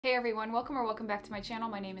Hey everyone, welcome back to my channel.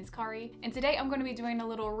 My name is Kari, and today I'm going to be doing a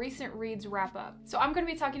little recent reads wrap up. So I'm going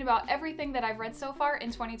to be talking about everything that I've read so far in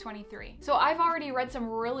 2023. So I've already read some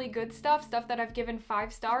really good stuff that I've given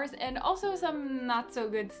 5 stars, and also some not so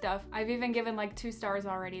good stuff. I've even given like 2 stars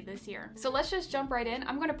already this year. So let's just jump right in.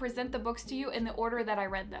 I'm going to present the books to you in the order that I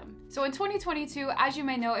read them. So in 2022, as you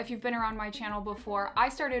may know if you've been around my channel before, I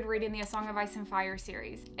started reading the A Song of Ice and Fire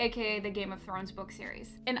series, aka the Game of Thrones book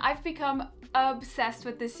series. And I've become obsessed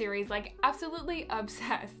with this series, like absolutely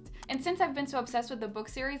obsessed. And since I've been so obsessed with the book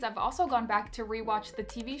series, I've also gone back to rewatch the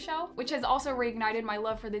TV show, which has also reignited my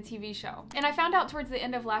love for the TV show. And I found out towards the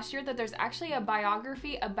end of last year that there's actually a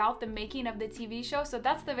biography about the making of the TV show, so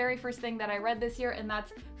that's the very first thing that I read this year, and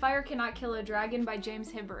that's Fire Cannot Kill a Dragon by James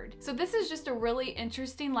Hibberd. So this is just a really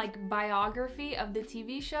interesting like biography of the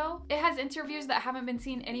TV show. It has interviews that haven't been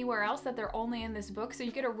seen anywhere else, that they're only in this book, so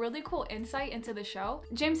you get a really cool insight into the show.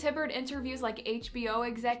 James Hibberd interviews like HBO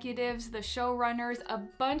executives, the showrunners, a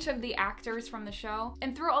bunch of the actors from the show,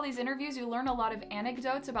 and through all these interviews you learn a lot of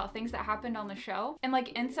anecdotes about things that happened on the show and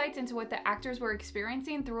like insights into what the actors were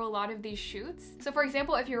experiencing through a lot of these shoots. So for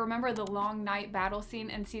example, if you remember the long night battle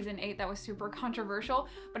scene in season 8 that was super controversial,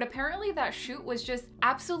 but apparently that shoot was just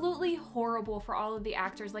absolutely horrible for all of the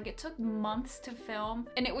actors. Like it took months to film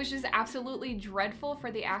and it was just absolutely dreadful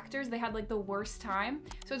for the actors. They had like the worst time.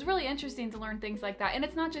 So it's really interesting to learn things like that. And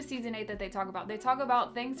it's not just season 8 that they talk about. They talk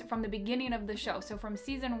about things from the beginning of the show. So from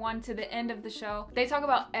season 1 to the end of the show, they talk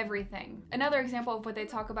about everything. Another example of what they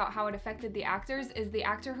talk about how it affected the actors is the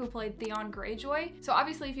actor who played Theon Greyjoy. So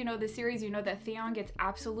obviously if you know the series, you know that Theon gets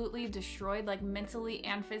absolutely destroyed like mentally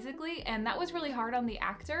and physically, and that was really hard on the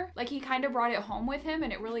actor. Like he kind of brought it home with him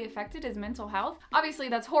and it really affected his mental health. Obviously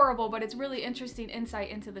that's horrible, but it's really interesting insight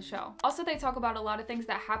into the show. Also, they talk about a lot of things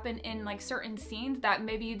that happen in like certain scenes that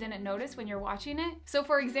maybe you didn't notice when you're watching it. So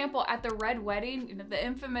for example, at the Red Wedding, you know, the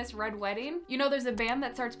infamous Red Wedding, you know there's a band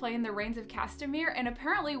that starts playing The Reigns of Castamere, and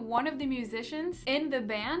apparently one of the musicians in the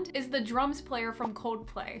band is the drums player from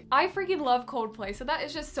Coldplay. I freaking love Coldplay, so that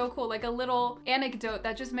is just so cool, like a little anecdote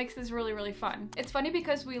that just makes this really, really fun. It's funny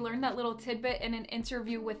because we learned that little tidbit in an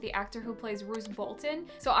interview with the actor who plays Roose Bolton.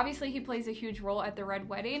 So obviously he plays a huge role at the Red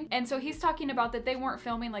Wedding, and so he's talking about that they weren't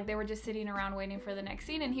filming, like they were just sitting around waiting for the next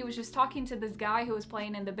scene, and he was just talking to this guy who was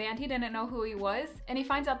playing in the band. He didn't know who he was, and he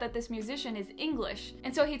finds out that this musician is English.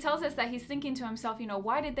 And so he tells us that he's thinking to himself, you know,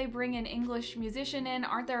 why did they bring an English musician in?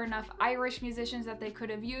 Aren't there enough Irish musicians that they could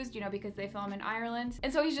have used, you know, because they film in Ireland?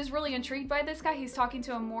 And so he's just really intrigued by this guy. He's talking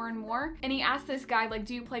to him more and more, and he asks this guy, like,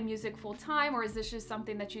 do you play music full time, or is this just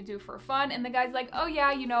something that you do for fun? And the guy's like, oh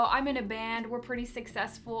yeah, you know, I'm in a band, we're pretty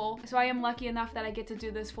successful, so I am lucky enough that I get to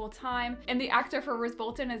do this full time. And the actor for Roose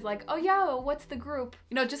Bolton is like, oh yeah, what's the group?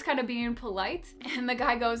 You know, just kind of being polite. And the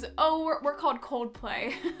guy goes, oh, we're called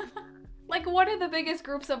Coldplay. Like one of the biggest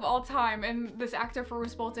groups of all time, and this actor for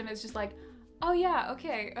Roose Bolton is just like, oh yeah,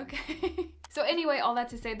 okay. So anyway, all that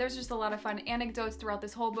to say, there's just a lot of fun anecdotes throughout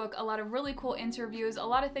this whole book, a lot of really cool interviews, a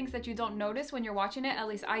lot of things that you don't notice when you're watching it. At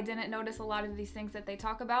least I didn't notice a lot of these things that they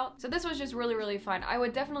talk about. So this was just really, really fun. I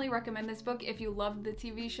would definitely recommend this book if you loved the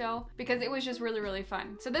TV show, because it was just really, really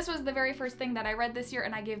fun. So this was the very first thing that I read this year,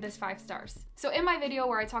 and I gave this 5 stars. So in my video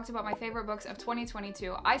where I talked about my favorite books of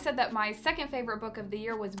 2022, I said that my second favorite book of the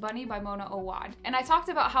year was Bunny by Mona Awad. And I talked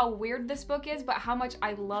about how weird this book is, but how much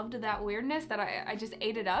I loved that weirdness that I just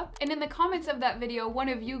ate it up. And in the comments of that video, one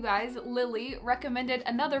of you guys, Lily, recommended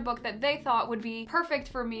another book that they thought would be perfect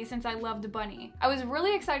for me since I loved Bunny. I was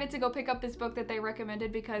really excited to go pick up this book that they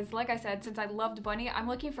recommended because, like I said, since I loved Bunny, I'm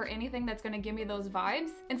looking for anything that's gonna give me those vibes.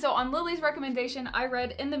 And so on Lily's recommendation, I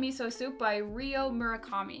read In the Miso Soup by Rio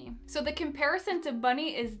Murakami. So the comparison to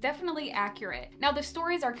Bunny is definitely accurate. Now the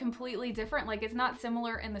stories are completely different, like it's not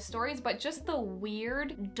similar in the stories, but just the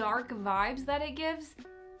weird, dark vibes that it gives,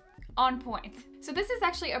 on point. So this is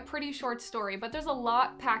actually a pretty short story, but there's a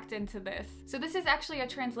lot packed into this. So this is actually a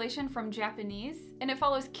translation from Japanese, and it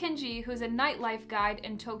follows Kenji, who's a nightlife guide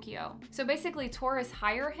in Tokyo. So basically tourists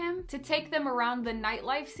hire him to take them around the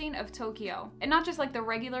nightlife scene of Tokyo. And not just like the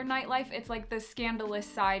regular nightlife, it's like the scandalous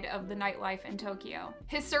side of the nightlife in Tokyo.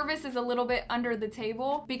 His service is a little bit under the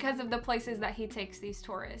table because of the places that he takes these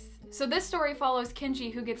tourists. So this story follows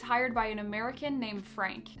Kenji, who gets hired by an American named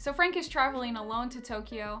Frank. So Frank is traveling alone to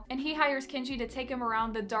Tokyo, and he hires Kenji to take him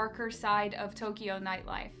around the darker side of Tokyo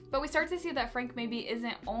nightlife. But we start to see that Frank maybe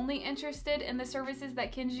isn't only interested in the services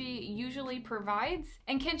that Kenji usually provides,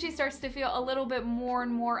 and Kenji starts to feel a little bit more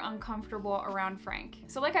and more uncomfortable around Frank.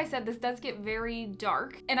 So like I said, this does get very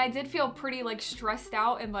dark, and I did feel pretty like stressed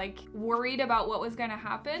out and like worried about what was gonna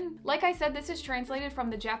happen. Like I said, this is translated from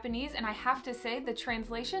the Japanese, and I have to say the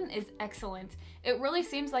translation is excellent. It really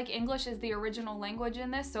seems like English is the original language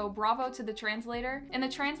in this, so bravo to the translator. And the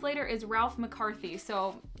translator is Ralph McCarthy,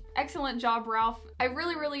 so excellent job, Ralph. I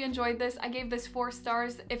really enjoyed this. I gave this 4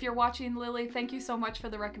 stars. If you're watching, Lily, thank you so much for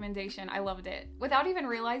the recommendation. I loved it. Without even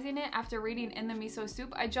realizing it, after reading In the Miso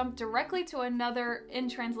Soup, I jumped directly to another in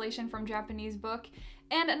translation from Japanese book,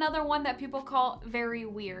 and another one that people call very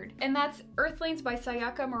weird, and that's Earthlings by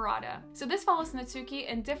Sayaka Murata. So this follows Natsuki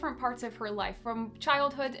in different parts of her life, from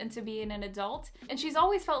childhood into being an adult, and she's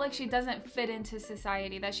always felt like she doesn't fit into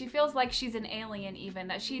society, that she feels like she's an alien even,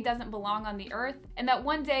 that she doesn't belong on the earth, and that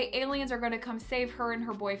one day aliens are gonna come save her and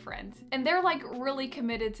her boyfriend. And they're like really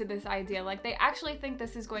committed to this idea, like they actually think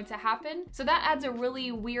this is going to happen. So that adds a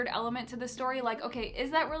really weird element to the story, like, okay,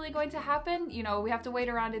 is that really going to happen? You know, we have to wait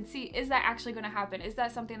around and see, is that actually gonna happen? Is that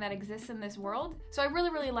something that exists in this world? So I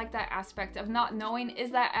really like that aspect of not knowing, is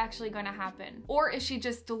that actually going to happen? Or is she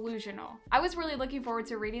just delusional? I was really looking forward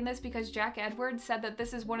to reading this because Jack Edwards said that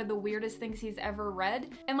this is one of the weirdest things he's ever read.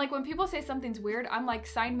 And like when people say something's weird, I'm like,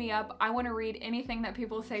 sign me up. I want to read anything that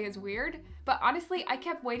people say is weird. But honestly, I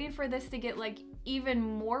kept waiting for this to get like even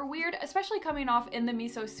more weird, especially coming off In the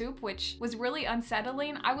Miso Soup, which was really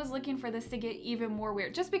unsettling. I was looking for this to get even more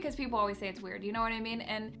weird, just because people always say it's weird, you know what I mean?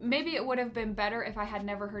 And maybe it would have been better if I had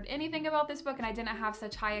never heard anything about this book and I didn't have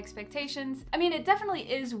such high expectations. I mean, it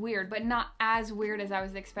definitely is weird, but not as weird as I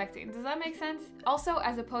was expecting. Does that make sense? Also,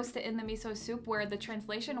 as opposed to In the Miso Soup, where the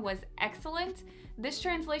translation was excellent, this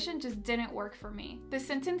translation just didn't work for me. The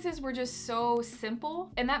sentences were just so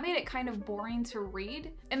simple, and that made it kind of boring to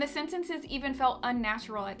read. And the sentences even felt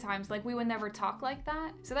unnatural at times, like we would never talk like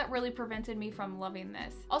that. So that really prevented me from loving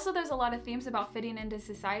this. Also, there's a lot of themes about fitting into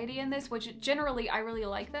society in this, which generally I really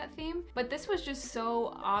like that theme, but this was just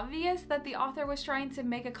so obvious that the author was trying to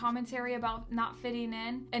make a commentary about not fitting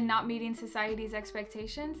in and not meeting society's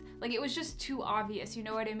expectations. Like, it was just too obvious, you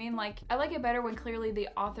know what I mean? Like, I like it better when clearly the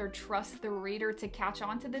author trusts the reader to catch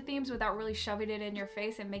on to the themes without really shoving it in your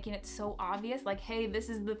face and making it so obvious, like, hey, this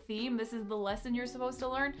is the theme, this is the lesson you're supposed to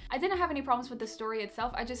learn. I didn't have any problems with the story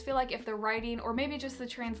itself. I just feel like if the writing, or maybe just the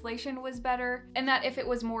translation, was better, and that if it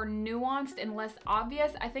was more nuanced and less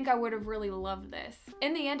obvious, I think I would have really loved this.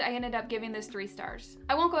 In the end, I ended up giving this 3 stars.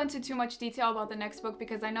 I won't go into too much detail about the next book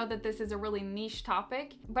because I know that this is a really niche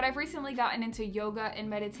topic, but I've recently gotten into yoga and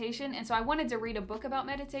meditation, and so I wanted to read a book about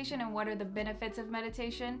meditation and what are the benefits of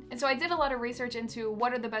meditation. And so I did a lot of research into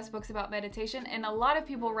what are the best books about meditation, and a lot of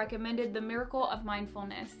people recommended The Miracle of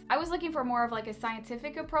Mindfulness. I was looking for more of like a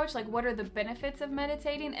scientific approach, like what are the benefits of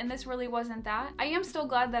meditating, and this really wasn't that. I am still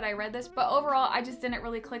glad that I read this, but overall I just didn't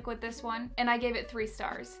really click with this one, and I gave it 3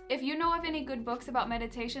 stars. If you know of any good books about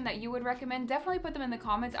meditation that you would recommend, definitely put them in the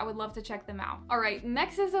comments. I would love to check them out. All right,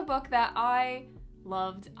 next is a book that I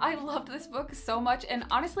loved. I loved this book so much, and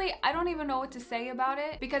honestly, I don't even know what to say about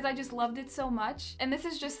it because I just loved it so much. And this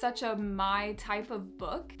is just such a my type of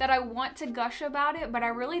book that I want to gush about it, but I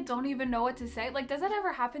really don't even know what to say. Like, does that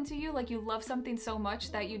ever happen to you? Like, you love something so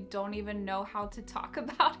much that you don't even know how to talk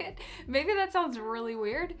about it? Maybe that sounds really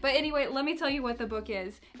weird, but anyway, let me tell you what the book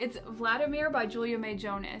is. It's Vladimir by Julia May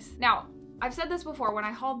Jonas. Now, I've said this before, when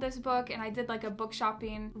I hauled this book and I did like a book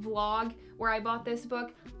shopping vlog where I bought this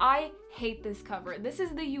book, I hate this cover. This is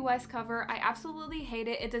the US cover. I absolutely hate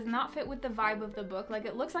it. It does not fit with the vibe of the book. Like,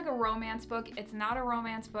 it looks like a romance book. It's not a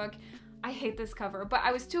romance book. I hate this cover, but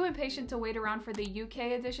I was too impatient to wait around for the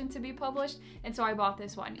UK edition to be published, and so I bought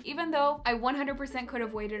this one. Even though I 100% could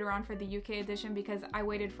have waited around for the UK edition because I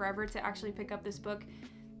waited forever to actually pick up this book.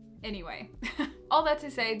 Anyway, all that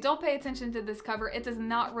to say, don't pay attention to this cover. It does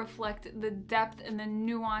not reflect the depth and the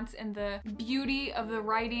nuance and the beauty of the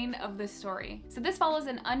writing of the story. So this follows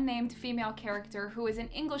an unnamed female character who is an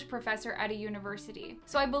English professor at a university.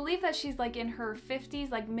 So I believe that she's like in her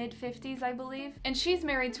 50s, like mid-50s, I believe. And she's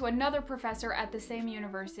married to another professor at the same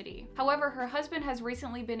university. However, her husband has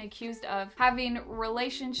recently been accused of having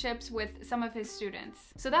relationships with some of his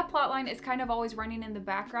students. So that plotline is kind of always running in the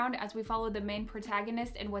background as we follow the main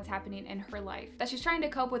protagonist and what's happening in her life. that she's trying to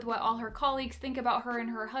cope with what all her colleagues think about her and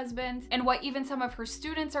her husband, and what even some of her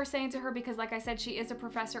students are saying to her, because like I said, she is a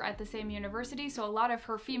professor at the same university, so a lot of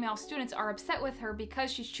her female students are upset with her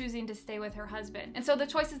because she's choosing to stay with her husband. And so the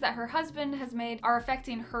choices that her husband has made are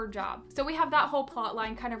affecting her job. So we have that whole plot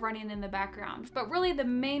line kind of running in the background. But really the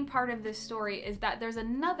main part of this story is that there's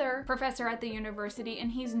another professor at the university and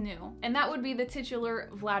he's new. And that would be the titular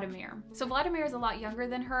Vladimir. So Vladimir is a lot younger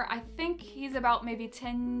than her. I think he's about maybe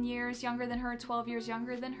 10 years younger than her, 12 years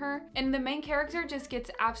younger than her. And the main character just gets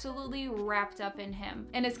absolutely wrapped up in him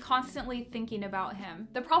and is constantly thinking about him.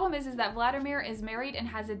 The problem is that Vladimir is married and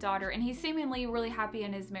has a daughter, and he's seemingly really happy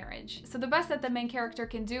in his marriage. So the best that the main character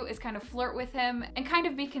can do is kind of flirt with him and kind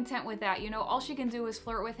of be content with that. You know, all she can do is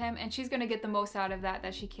flirt with him, and she's gonna get the most out of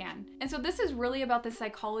that she can. And so this is really about the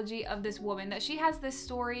psychology of this woman, that she has this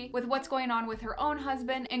story with what's going on with her own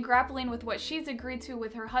husband and grappling with what she's agreed to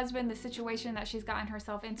with her husband, the situation that she's gotten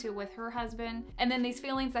herself into with her husband, and then these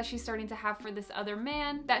feelings that she's starting to have for this other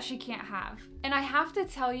man that she can't have. And I have to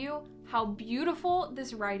tell you how beautiful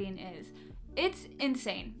this writing is. It's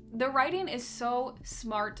insane. The writing is so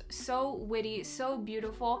smart, so witty, so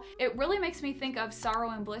beautiful. It really makes me think of Sorrow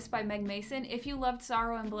and Bliss by Meg Mason. If you loved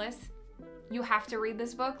Sorrow and Bliss, you have to read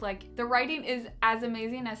this book. Like, the writing is as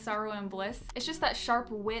amazing as Sorrow and Bliss. It's just that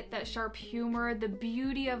sharp wit, that sharp humor, the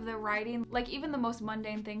beauty of the writing. Like, even the most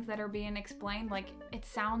mundane things that are being explained, like, it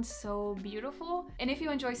sounds so beautiful. And if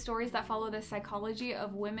you enjoy stories that follow the psychology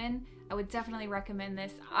of women, I would definitely recommend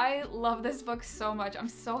this. I love this book so much. I'm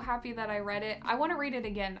so happy that I read it. I want to read it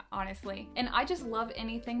again, honestly. And I just love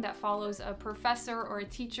anything that follows a professor or a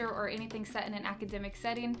teacher or anything set in an academic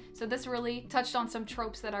setting. So this really touched on some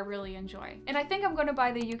tropes that I really enjoy. And I think I'm going to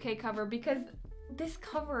buy the UK cover because this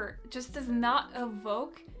cover just does not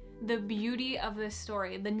evoke the beauty of this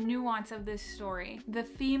story, the nuance of this story, the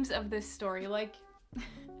themes of this story. Like,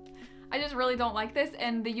 I just really don't like this,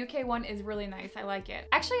 and the UK one is really nice. I like it.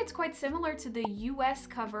 Actually, it's quite similar to the US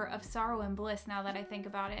cover of Sorrow and Bliss now that I think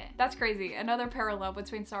about it. That's crazy. Another parallel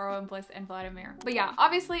between Sorrow and Bliss and Vladimir. But yeah,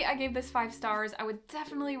 obviously I gave this 5 stars. I would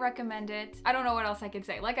definitely recommend it. I don't know what else I could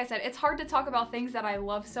say. Like I said, it's hard to talk about things that I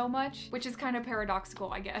love so much, which is kind of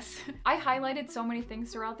paradoxical, I guess. I highlighted so many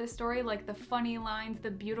things throughout this story, like the funny lines,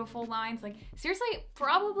 the beautiful lines. Like, seriously,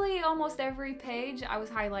 probably almost every page I was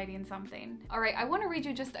highlighting something. All right, I want to read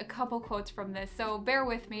you just a couple quotes from this, so bear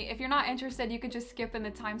with me. If you're not interested, you could just skip in the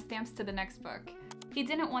timestamps to the next book. He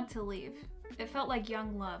didn't want to leave. It felt like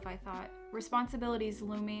young love, I thought. Responsibilities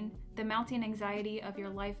looming, the mounting anxiety of your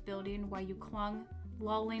life building while you clung,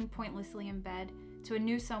 lolling pointlessly in bed, to a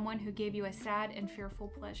new someone who gave you a sad and fearful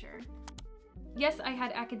pleasure. Yes, I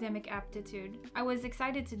had academic aptitude. I was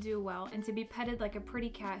excited to do well and to be petted like a pretty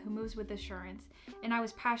cat who moves with assurance, and I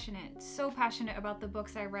was passionate, so passionate about the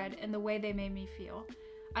books I read and the way they made me feel.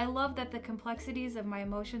 I loved that the complexities of my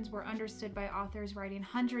emotions were understood by authors writing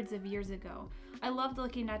hundreds of years ago. I loved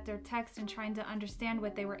looking at their text and trying to understand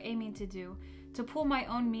what they were aiming to do, to pull my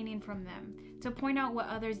own meaning from them, to point out what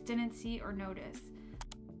others didn't see or notice.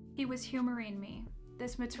 He was humoring me,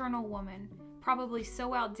 this maternal woman, probably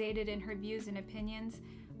so outdated in her views and opinions,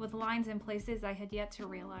 with lines and places I had yet to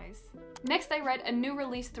realize. Next, I read a new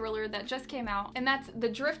release thriller that just came out, and that's The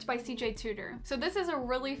Drift by CJ Tudor. So this is a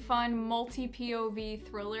really fun multi-POV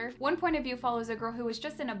thriller. One point of view follows a girl who was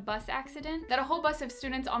just in a bus accident, that a whole bus of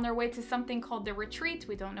students on their way to something called the retreat,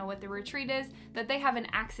 we don't know what the retreat is, that they have an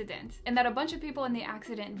accident, and that a bunch of people in the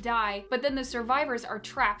accident die, but then the survivors are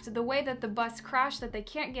trapped the way that the bus crashed, that they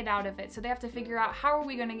can't get out of it, so they have to figure out, how are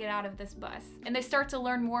we going to get out of this bus? And they start to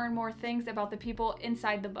learn more and more things about the people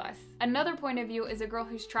inside the bus. Another point of view is a girl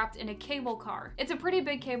who's trapped in a cable car. It's a pretty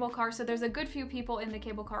big cable car, so there's a good few people in the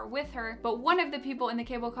cable car with her, but one of the people in the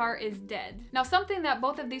cable car is dead. Now, something that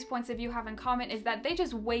both of these points of view have in common is that they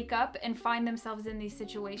just wake up and find themselves in these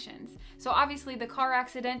situations. So obviously the car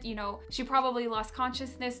accident, you know, she probably lost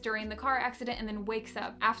consciousness during the car accident and then wakes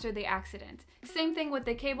up after the accident. Same thing with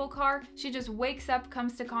the cable car. She just wakes up,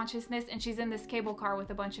 comes to consciousness, and she's in this cable car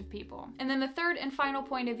with a bunch of people. And then the third and final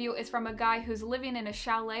point of view is from a guy who's living in a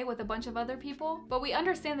chalet with a bunch of other people, but we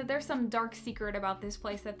understand that there's some dark secret about this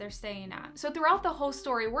place that they're staying at. So throughout the whole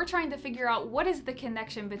story, we're trying to figure out what is the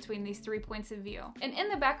connection between these 3 points of view. And in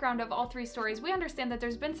the background of all 3 stories, we understand that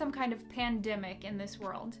there's been some kind of pandemic in this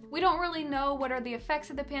world. We don't really know what are the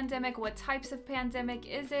effects of the pandemic, what types of pandemic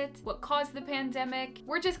is it, what caused the pandemic.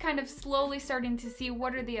 We're just kind of slowly starting to see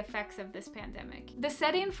what are the effects of this pandemic. The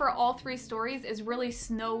setting for all 3 stories is really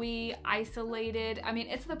snowy, icy isolated. I mean,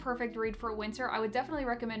 it's the perfect read for winter. I would definitely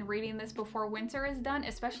recommend reading this before winter is done,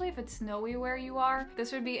 especially if it's snowy where you are.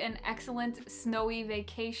 This would be an excellent snowy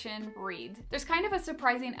vacation read. There's kind of a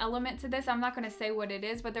surprising element to this. I'm not going to say what it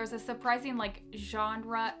is, but there's a surprising like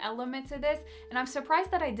genre element to this, and I'm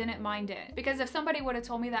surprised that I didn't mind it, because if somebody would have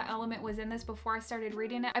told me that element was in this before I started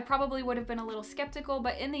reading it, I probably would have been a little skeptical,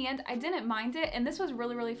 but in the end I didn't mind it, and this was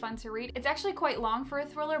really fun to read. It's actually quite long for a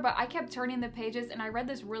thriller, but I kept turning the pages and I read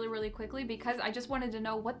this really quickly because I just wanted to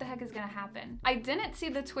know what the heck is gonna happen. I didn't see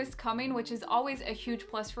the twist coming, which is always a huge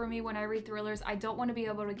plus for me when I read thrillers. I don't want to be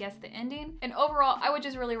able to guess the ending, and overall I would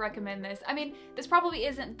just really recommend this. I mean, this probably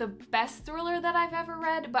isn't the best thriller that I've ever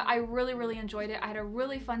read, but I really enjoyed it. I had a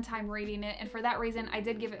really fun time reading it, and for that reason I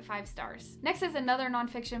did give it 5 stars. Next is another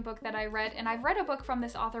nonfiction book that I read, and I've read a book from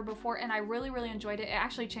this author before and I really enjoyed it. It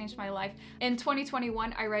actually changed my life. In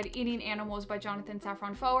 2021 I read Eating Animals by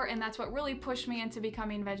Safran Foer, and that's what really pushed me into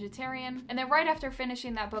becoming vegetarian. And then right after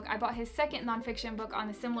finishing that book, I bought his second nonfiction book on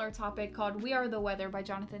a similar topic called We Are the Weather by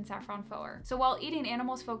Safran Foer. So while Eating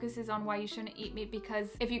Animals focuses on why you shouldn't eat meat, because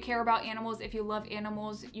if you care about animals, if you love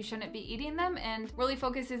animals, you shouldn't be eating them, and really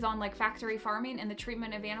focuses on like factory farming and the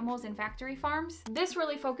treatment of animals in factory farms, this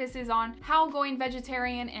really focuses on how going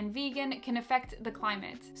vegetarian and vegan can affect the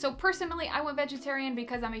climate. So personally, I went vegetarian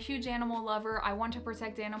because I'm a huge animal lover. I want to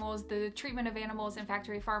protect animals. The treatment of animals in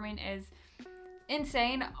factory farming is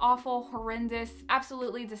insane, awful, horrendous,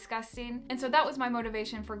 absolutely disgusting. And so that was my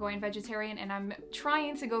motivation for going vegetarian, and I'm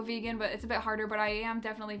trying to go vegan, but it's a bit harder, but I am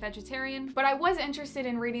definitely vegetarian. But I was interested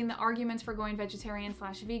in reading the arguments for going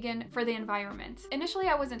vegetarian/vegan for the environment. Initially,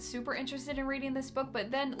 I wasn't super interested in reading this book,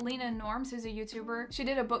 but then Leena Norms, who's a YouTuber, she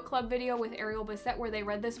did a book club video with Ariel Bissett where they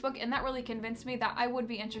read this book, and that really convinced me that I would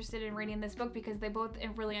be interested in reading this book because they both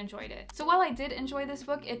really enjoyed it. So while I did enjoy this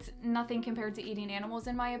book, it's nothing compared to Eating Animals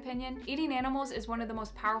in my opinion. Eating Animals is one of the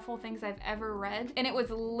most powerful things I've ever read, and it was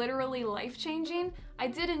literally life-changing. I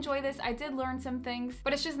did enjoy this, I did learn some things,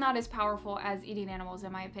 but it's just not as powerful as Eating Animals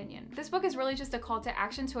in my opinion. This book is really just a call to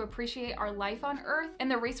action to appreciate our life on Earth and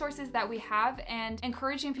the resources that we have, and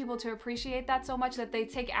encouraging people to appreciate that so much that they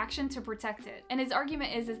take action to protect it. And his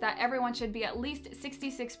argument is that everyone should be at least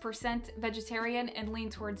 66% vegetarian and lean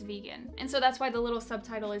towards vegan. And so that's why the little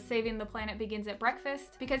subtitle is Saving the Planet Begins at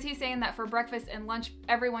Breakfast, because he's saying that for breakfast and lunch,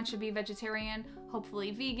 everyone should be vegetarian,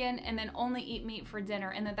 hopefully vegan, and then only eat meat for dinner,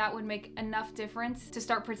 and that would make enough difference to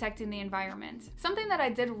start protecting the environment. Something that I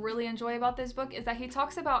did really enjoy about this book is that he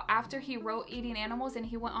talks about after he wrote Eating Animals and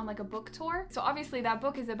he went on like a book tour. So obviously that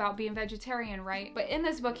book is about being vegetarian, right? But in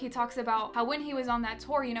this book he talks about how when he was on that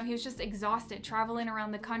tour, you know, he was just exhausted traveling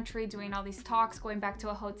around the country, doing all these talks, going back to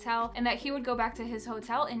a hotel, and that he would go back to his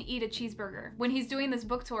hotel and eat a cheeseburger when he's doing this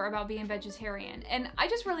book tour about being vegetarian. And I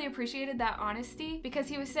just really appreciated that honesty, because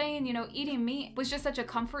he was saying, you know, eating meat was just such a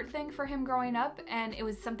comfort thing for him growing up, and it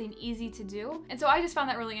was something easy to do. And so I just found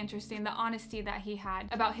that really interesting, the honesty that he had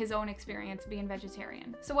about his own experience being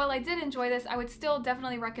vegetarian. So while I did enjoy this, I would still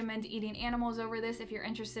definitely recommend Eating Animals over this if you're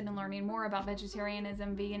interested in learning more about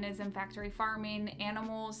vegetarianism, veganism, factory farming,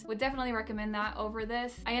 animals. Would definitely recommend that over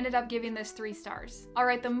this. I ended up giving this 3 stars.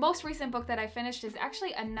 Alright, the most recent book that I finished is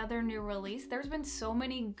actually another new release. There's been so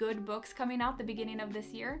many good books coming out the beginning of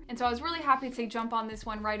this year, and so I was really happy to jump on this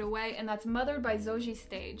one right away, and that's Mothered by Zoje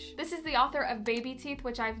Stage. This is the author of Baby Teeth,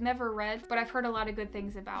 which I've never read, but I've heard a lot of good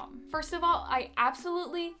things about. First of all, I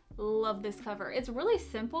absolutely love this cover. It's really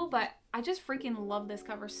simple, but I just freaking love this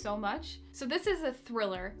cover so much. So this is a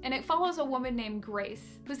thriller, and it follows a woman named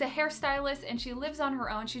Grace, who's a hairstylist, and she lives on her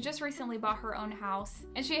own. She just recently bought her own house,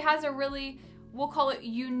 and she has a really, we'll call it,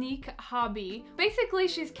 unique hobby. Basically,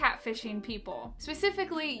 she's catfishing people,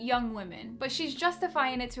 specifically young women, but she's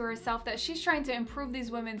justifying it to herself that she's trying to improve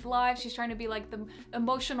these women's lives. She's trying to be like the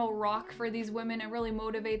emotional rock for these women and really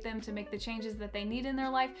motivate them to make the changes that they need in their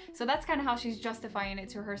life. So that's kind of how she's justifying it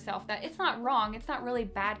to herself, that it's not wrong, it's not really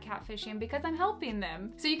bad catfishing because I'm helping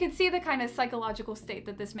them. So you can see the kind of psychological state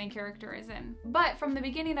that this main character is in. But from the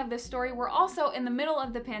beginning of this story, we're also in the middle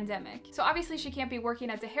of the pandemic. So obviously she can't be working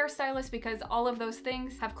as a hairstylist because all of those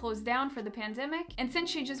things have closed down for the pandemic. And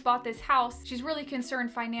since she just bought this house, she's really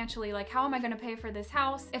concerned financially, like, how am I going to pay for this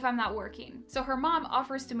house if I'm not working? So her mom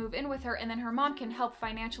offers to move in with her, and then her mom can help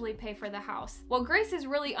financially pay for the house. Well, Grace is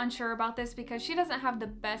really unsure about this because she doesn't have the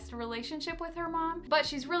best relationship with her mom, but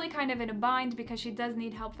she's really kind of in a bind because she does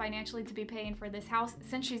need help financially to be paying for this house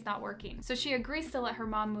since she's not working. So she agrees to let her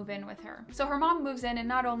mom move in with her. So her mom moves in, and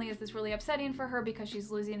not only is this really upsetting for her because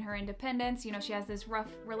she's losing her independence, you know, she has this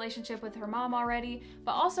rough relationship with her mom mom already,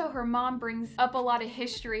 but also her mom brings up a lot of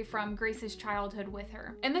history from Grace's childhood with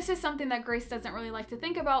her. And this is something that Grace doesn't really like to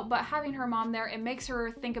think about, but having her mom there, it makes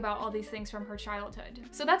her think about all these things from her childhood.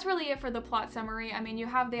 So that's really it for the plot summary. I mean, you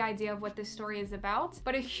have the idea of what this story is about,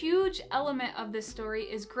 but a huge element of this story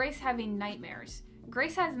is Grace having nightmares.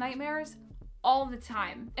 Grace has nightmares all the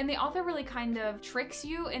time. And the author really kind of tricks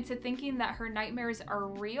you into thinking that her nightmares are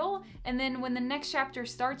real. And then when the next chapter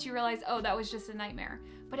starts, you realize, oh, that was just a nightmare.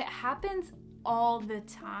 But it happens all the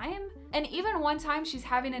time. And even one time she's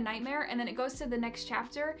having a nightmare and then it goes to the next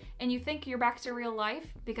chapter and you think you're back to real life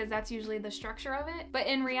because that's usually the structure of it. But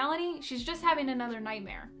in reality, she's just having another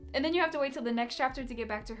nightmare. And then you have to wait till the next chapter to get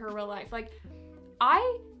back to her real life. Like,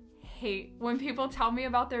 I hate when people tell me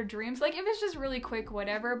about their dreams. Like, if it's just really quick,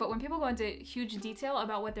 whatever, but when people go into huge detail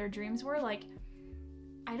about what their dreams were, like,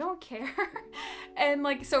 I don't care. And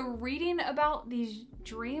like, so reading about these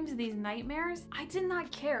dreams, these nightmares, I did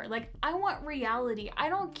not care. Like, I want reality. I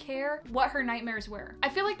don't care what her nightmares were. I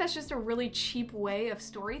feel like that's just a really cheap way of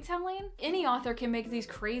storytelling. Any author can make these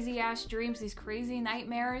crazy ass dreams, these crazy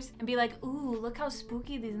nightmares, and be like, ooh, look how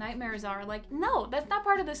spooky these nightmares are. Like, no, that's not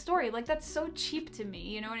part of the story. Like, that's so cheap to me,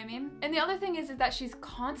 you know what I mean? And the other thing is that she's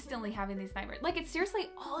constantly having these nightmares. Like, it's seriously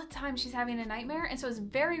all the time she's having a nightmare, and so it's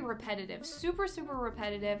very repetitive, super, super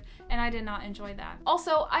repetitive, and I did not enjoy that.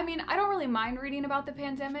 Also, I mean, I don't really mind reading about the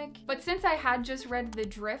pandemic, but since I had just read The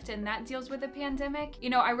Drift and that deals with the pandemic, you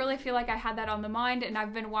know, I really feel like I had that on the mind, and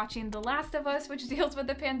I've been watching The Last of Us, which deals with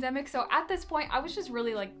the pandemic, so at this point, I was just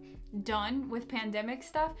really like done with pandemic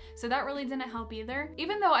stuff, so that really didn't help either.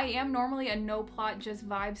 Even though I am normally a no plot, just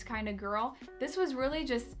vibes kind of girl, this was really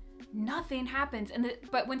just nothing happens,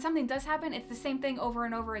 but when something does happen, it's the same thing over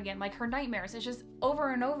and over again. Like her nightmares, it's just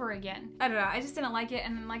over and over again. I don't know, I just didn't like it,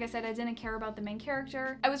 and like I said, I didn't care about the main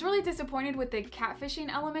character. I was really disappointed with the catfishing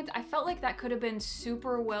element. I felt like that could have been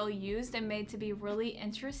super well used and made to be really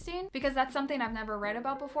interesting, because that's something I've never read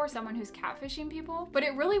about before, someone who's catfishing people, but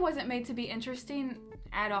it really wasn't made to be interesting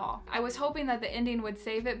at all. I was hoping that the ending would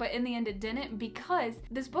save it, but in the end it didn't, because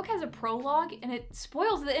this book has a prologue and it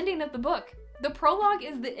spoils the ending of the book. The prologue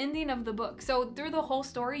is the ending of the book, so through the whole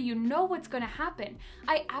story, you know what's gonna happen.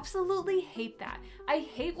 I absolutely hate that. I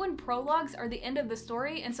hate when prologues are the end of the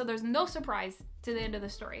story, and so there's no surprise to the end of the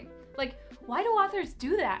story. Like, why do authors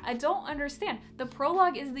do that? I don't understand. The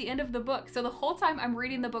prologue is the end of the book, so the whole time I'm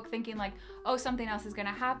reading the book thinking like, oh, something else is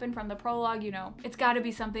gonna happen from the prologue, you know, it's gotta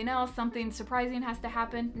be something else, something surprising has to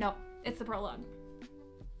happen. No, it's the prologue.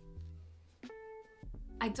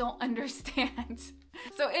 I don't understand.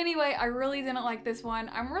 So anyway, I really didn't like this one.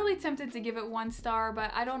 I'm really tempted to give it 1 star, but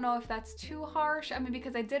I don't know if that's too harsh. I mean,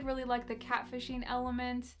 because I did really like the catfishing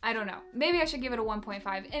element. I don't know. Maybe I should give it a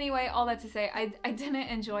 1.5. Anyway, all that to say, I didn't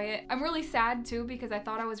enjoy it. I'm really sad too, because I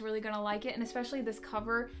thought I was really gonna like it, and especially this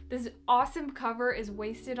cover. This awesome cover is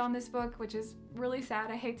wasted on this book, which is really sad.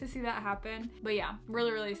 I hate to see that happen, but yeah,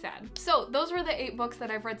 really, really sad. So those were the 8 books that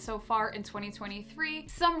I've read so far in 2023.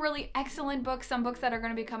 Some really excellent books, some books that are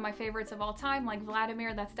gonna become my favorites of all time, like Vladimir,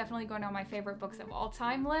 that's definitely going on my favorite books of all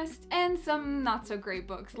time list, and some not so great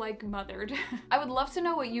books like Mothered. I would love to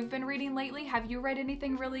know what you've been reading lately. Have you read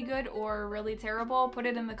anything really good or really terrible? Put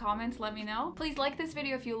it in the comments, let me know. Please like this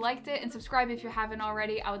video if you liked it, and subscribe if you haven't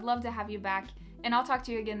already. I would love to have you back, and I'll talk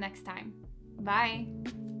to you again next time. Bye!